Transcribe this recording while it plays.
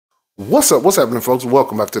What's up? What's happening, folks?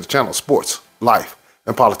 Welcome back to the channel, Sports, Life,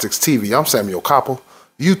 and Politics TV. I'm Samuel Koppel,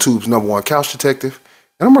 YouTube's #1 couch detective,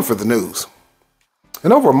 and I'm here for the news.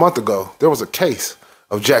 And over a month ago, there was a case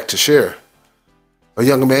of Jack Teixeira, a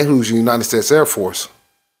young man who was in the United States Air Force,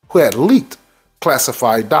 who had leaked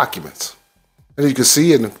classified documents. And you can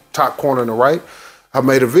see in the top corner on the right, I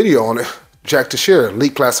made a video on it. Jack Teixeira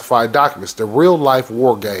leaked classified documents, the real-life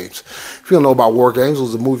war games. If you don't know about war games, it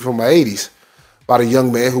was a movie from the 80s about a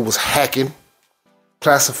young man who was hacking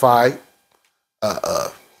classified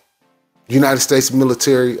United States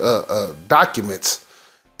military documents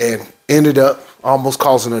and ended up almost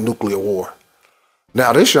causing a nuclear war.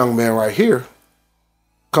 Now, this young man right here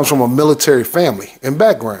comes from a military family and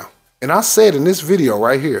background. And I said in this video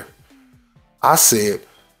right here, I said,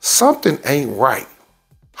 something ain't right.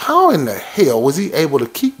 How in the hell was he able to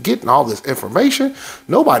keep getting all this information?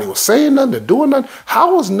 Nobody was saying nothing or doing nothing.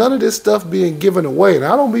 How was none of this stuff being given away? And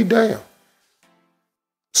I don't be damned.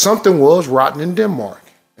 Something was rotten in Denmark.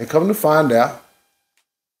 And come to find out,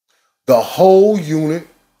 the whole unit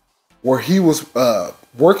where he was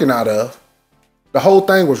working out of, the whole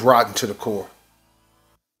thing was rotten to the core.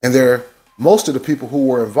 And most of the people who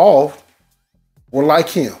were involved were like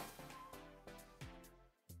him.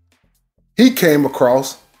 He came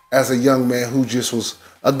across as a young man who just was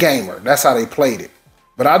a gamer. That's how they played it.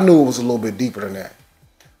 But I knew it was a little bit deeper than that.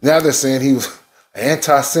 Now they're saying he was an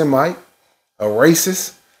anti-Semite, a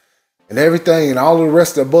racist, and everything, and all the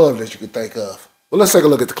rest of the above that you could think of. Well, let's take a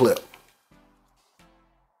look at the clip.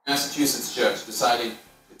 Massachusetts judge deciding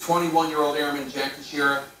the 21-year-old airman Jack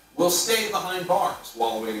Teixeira will stay behind bars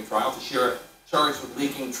while awaiting trial. Teixeira charged with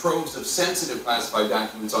leaking troves of sensitive classified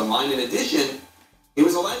documents online. In addition, he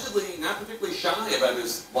was allegedly not particularly shy about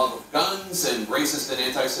his love of guns and racist and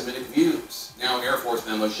anti-Semitic views. Now, Air Force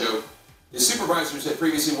memos show his supervisors had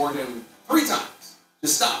previously warned him 3 times to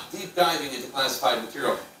stop deep diving into classified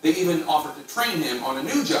material. They even offered to train him on a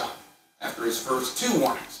new job after his first 2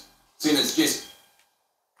 warnings. CNN's Jason.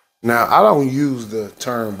 Now, I don't use the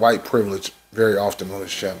term white privilege very often on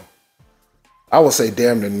this channel. I would say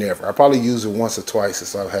damn near never. I probably use it once or twice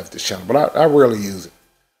since I have this channel, but I rarely use it.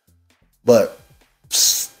 But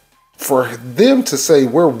for them to say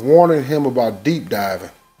we're warning him about deep diving,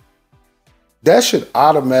 that should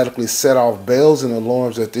automatically set off bells and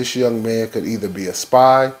alarms that this young man could either be a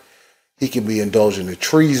spy, he could be indulging in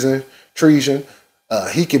treason,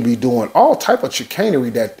 he could be doing all type of chicanery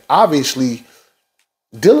that obviously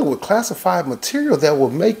dealing with classified material that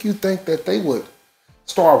would make you think that they would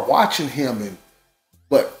start watching him.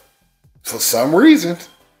 But for some reason,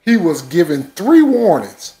 he was given 3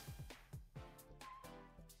 warnings.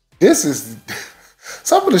 This is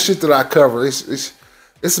some of the shit that I cover.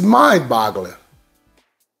 It's mind-boggling.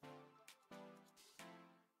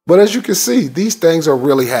 But as you can see, these things are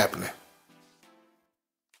really happening.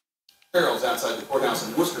 Carol's outside the courthouse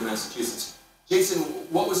in Worcester, Massachusetts. Jason,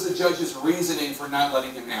 what was the judge's reasoning for not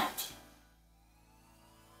letting him out?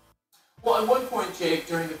 Well, at one point, Jake,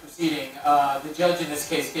 during the proceeding, the judge in this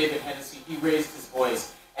case, David Hennessy, he raised his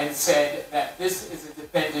voice and said that this is a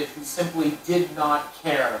defendant who simply did not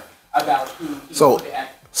care about who he would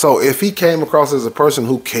act. So if he came across as a person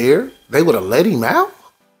who cared, they would have let him out?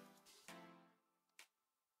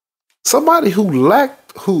 Somebody who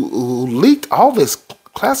leaked all this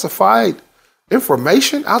classified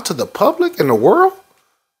information out to the public and the world,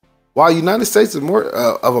 while the United States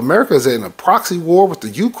of America is in a proxy war with the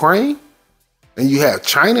Ukraine, and you have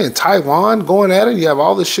China and Taiwan going at it, you have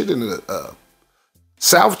all this shit in the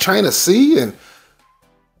South China Sea,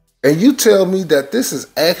 and you tell me that this is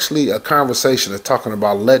actually a conversation of talking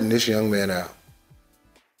about letting this young man out.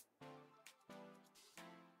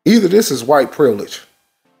 Either this is white privilege,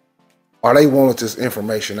 or they wanted this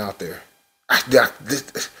information out there.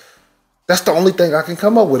 That's the only thing I can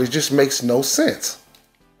come up with. It just makes no sense.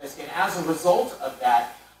 And as a result of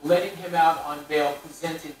that, letting him out on bail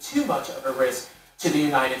presented too much of a risk to the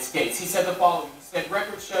United States. He said the following. He said,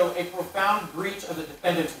 records show a profound breach of the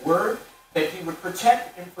defendant's word that he would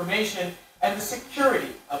protect information and the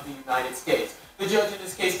security of the United States. The judge in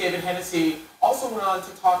this case, David Hennessy, also went on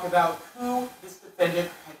to talk about who this defendant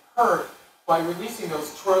had hurt by releasing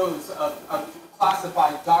those troves of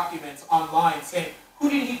classified documents online, saying, who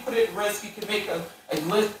did he put at risk? He could make a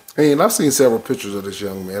list. Hey, and I've seen several pictures of this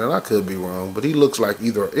young man, and I could be wrong, but he looks like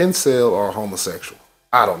either an incel or a homosexual.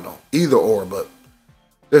 I don't know. Either or, but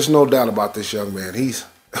there's no doubt about this young man. He's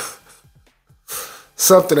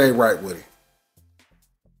something ain't right with him.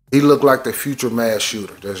 He looked like the future mass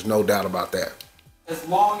shooter. There's no doubt about that. As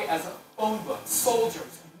long as phone books,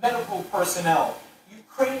 soldiers, medical personnel,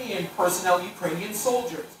 Ukrainian personnel, Ukrainian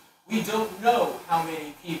soldiers, We don't know how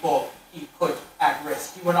many people he put at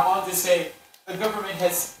risk. He went on to say the government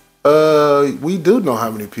has... We do know how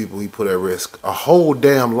many people he put at risk. A whole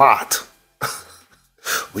damn lot.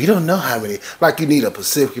 We don't know how many. Like you need a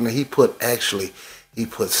Pacific, and he put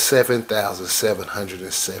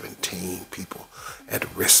 7,717 people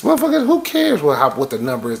at risk. Motherfucker, who cares what the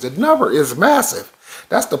number is? The number is massive.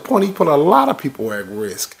 That's the point. He put a lot of people at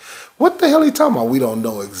risk. What the hell he talking about? We don't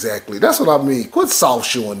know exactly. That's what I mean. Quit soft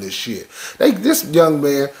shoeing this shit. This young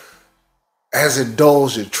man has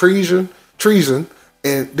indulged in treason,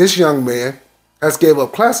 and this young man has gave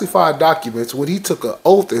up classified documents when he took an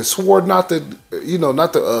oath and swore not to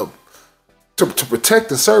protect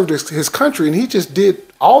and serve his country, and he just did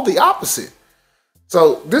all the opposite.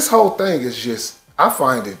 So this whole thing is just, I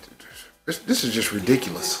find it, this is just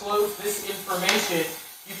ridiculous. To disclose this information,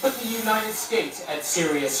 you put the United States at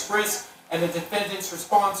serious risk, and the defendant's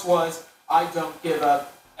response was, I don't give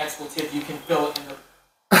up, expletive, you can fill it in the...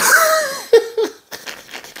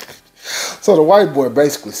 So the white boy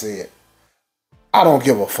basically said, I don't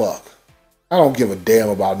give a fuck. I don't give a damn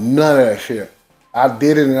about none of that shit. I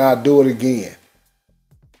did it and I'll do it again.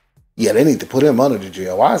 Yeah, they need to put him under the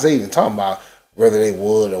jail. Why is they even talking about whether they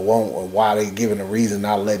would or won't, or why they giving a reason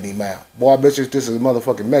not letting him out? Boy, I bet you this is a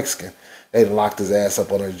motherfucking Mexican. They'd locked his ass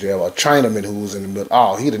up under the jail. A Chinaman who was in the middle.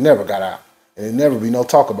 Oh, he'd have never got out. And there'd never be no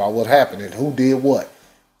talk about what happened and who did what.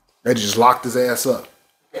 They just locked his ass up.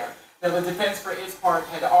 Yeah. Now, the defense, for its part,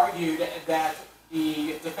 had argued that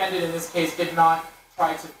the defendant in this case did not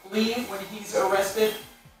try to flee when he's arrested.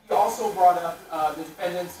 He also brought up, the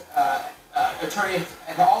defendant's attorney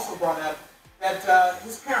had also brought up that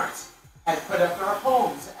his parents had put up their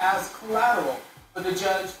homes as collateral. But the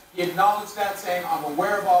judge, he acknowledged that, saying, I'm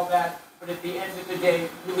aware of all that, but at the end of the day,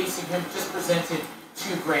 releasing him just presented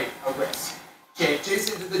too great a risk.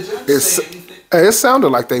 Jason, did the judge say anything? It sounded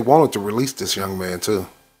like they wanted to release this young man, too.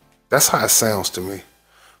 That's how it sounds to me.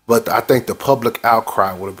 But I think the public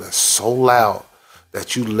outcry would have been so loud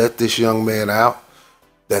that you let this young man out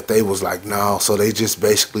that they was like, no. So they just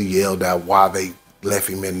basically yelled out why they left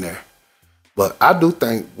him in there. But I do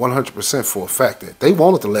think 100% for a fact that they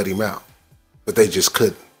wanted to let him out, but they just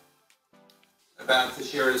couldn't. About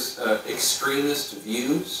Teixeira's extremist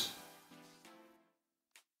views?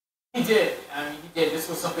 He did. I mean, he did. This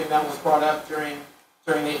was something that was brought up during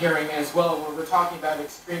the hearing as well, where we're talking about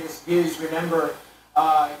extremist views. Remember,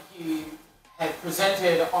 he had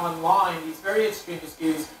presented online these very extremist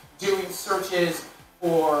views, doing searches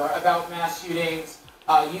about mass shootings,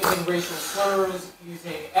 using racial slurs,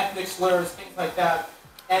 using ethnic slurs, things like that.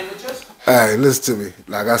 And the judge... Hey, listen to me.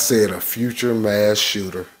 Like I said, a future mass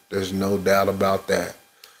shooter. There's no doubt about that.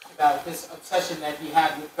 About this obsession that he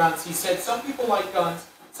had with guns. He said, some people like guns,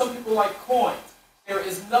 some people like coins. There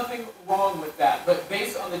is nothing wrong with that. But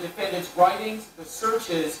based on the defendant's writings, the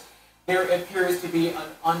searches, there appears to be an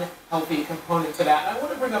unhealthy component to that. And I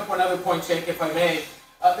want to bring up one other point, Jake, if I may.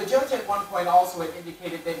 The judge at one point also had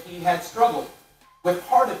indicated that he had struggled with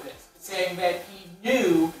part of this, saying that he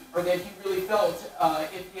knew, or that he really felt,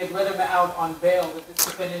 if he had let him out on bail, that this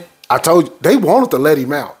defendant... I told you, they wanted to let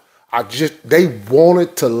him out. They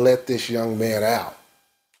wanted to let this young man out.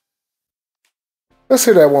 Let's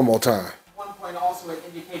hear that one more time. At one point also had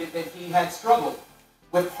indicated that he had struggled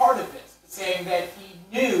with part of this, saying that he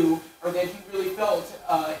knew, or that he really felt,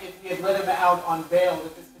 if he had let him out on bail,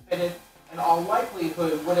 that this defendant, in all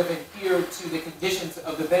likelihood, would have adhered to the conditions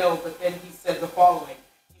of the bail. But then he said the following.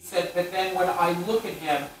 He said, but then when I look at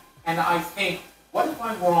him and I think, what if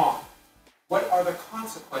I'm wrong? What are the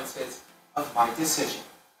consequences of my decision?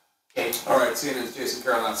 Okay. All right, CNN's Jason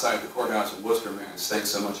Carroll outside the courthouse in Worcester, Mass. Thanks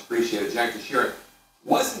so much. Appreciate it. Jack Teixeira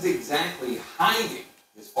wasn't exactly hiding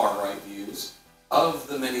his far-right views of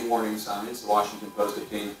the many warning signs, the Washington Post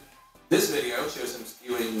obtained. This video shows him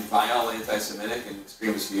spewing vile anti-Semitic and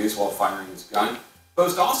extremist views while firing his gun.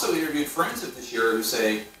 Post also interviewed friends of Teixeira who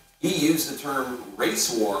say he used the term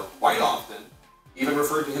race war quite often, even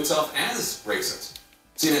referred to himself as racist.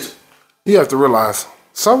 CNN's... You have to realize,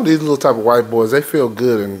 some of these little type of white boys, they feel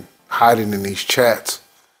good in hiding in these chats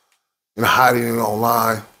and hiding it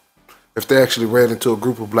online. If they actually ran into a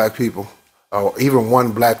group of black people, or even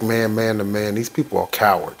one black man, man to man, these people are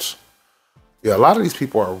cowards. Yeah, a lot of these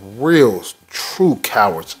people are real, true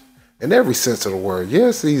cowards in every sense of the word. Yeah,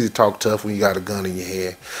 it's easy to talk tough when you got a gun in your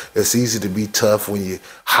hand. It's easy to be tough when you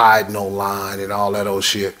hide no line and all that old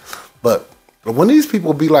shit. But when these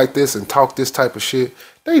people be like this and talk this type of shit,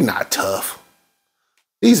 they not tough.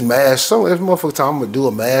 These some motherfucker talking, I'm gonna do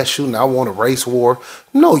a mass shooting, I want a race war.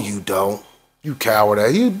 No, you don't. You coward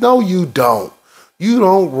ass. No, you don't. You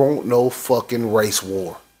don't want no fucking race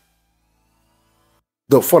war.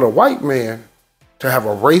 For the white man to have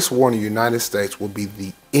a race war in the United States would be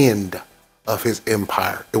the end of his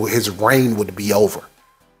empire. His reign would be over.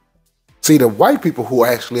 See, the white people who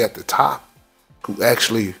are actually at the top, who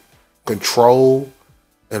actually control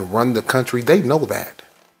and run the country, they know that.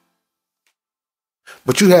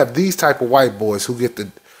 But you have these type of white boys who get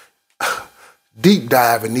to deep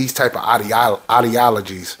dive in these type of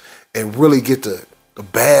ideologies and really get to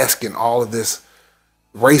bask in all of this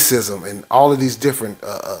racism and all of these different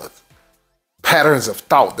patterns of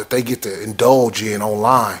thought that they get to indulge in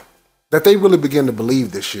online, that they really begin to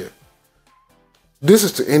believe this shit. This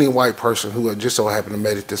is to any white person who just so happened to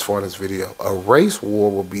made it this far in this video. A race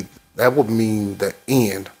war would mean the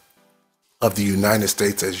end of the United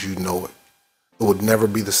States as you know it. It would never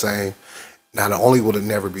be the same. Not only would it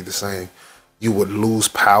never be the same, you would lose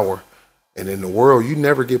power. And in the world, you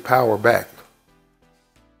never get power back.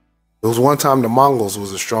 There was one time the Mongols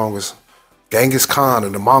was the strongest. Genghis Khan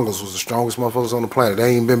and the Mongols was the strongest motherfuckers on the planet.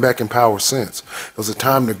 They ain't been back in power since. It was a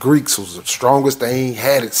time the Greeks was the strongest. They ain't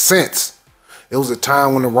had it since. It was a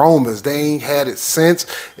time when the Romans, they ain't had it since.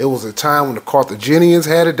 It was a time when the Carthaginians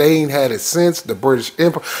had it. They ain't had it since. The British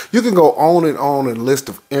Empire. You can go on and list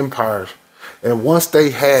of empires. And once they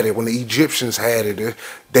had it, when the Egyptians had it,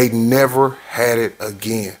 they never had it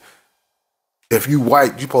again. If you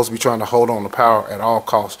white, you're supposed to be trying to hold on to power at all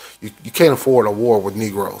costs. You can't afford a war with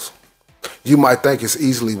Negroes. You might think it's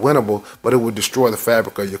easily winnable, but it would destroy the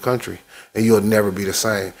fabric of your country, and you'll never be the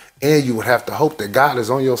same. And you would have to hope that God is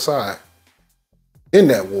on your side in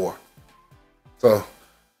that war. So,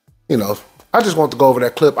 you know, I just want to go over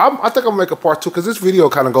that clip. I think I'm gonna make a part 2 because this video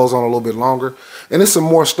kind of goes on a little bit longer, and there's some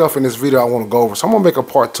more stuff in this video I want to go over. So I'm gonna make a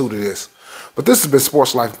part 2 to this. But this has been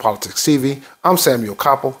Sports Life and Politics TV. I'm Samuel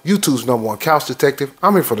Koppel, YouTube's #1 couch detective.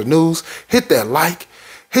 I'm here for the news. Hit that like,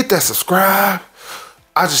 hit that subscribe.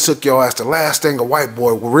 I just took your ass. The last thing a white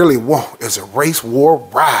boy will really want is a race war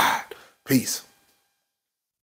ride. Peace.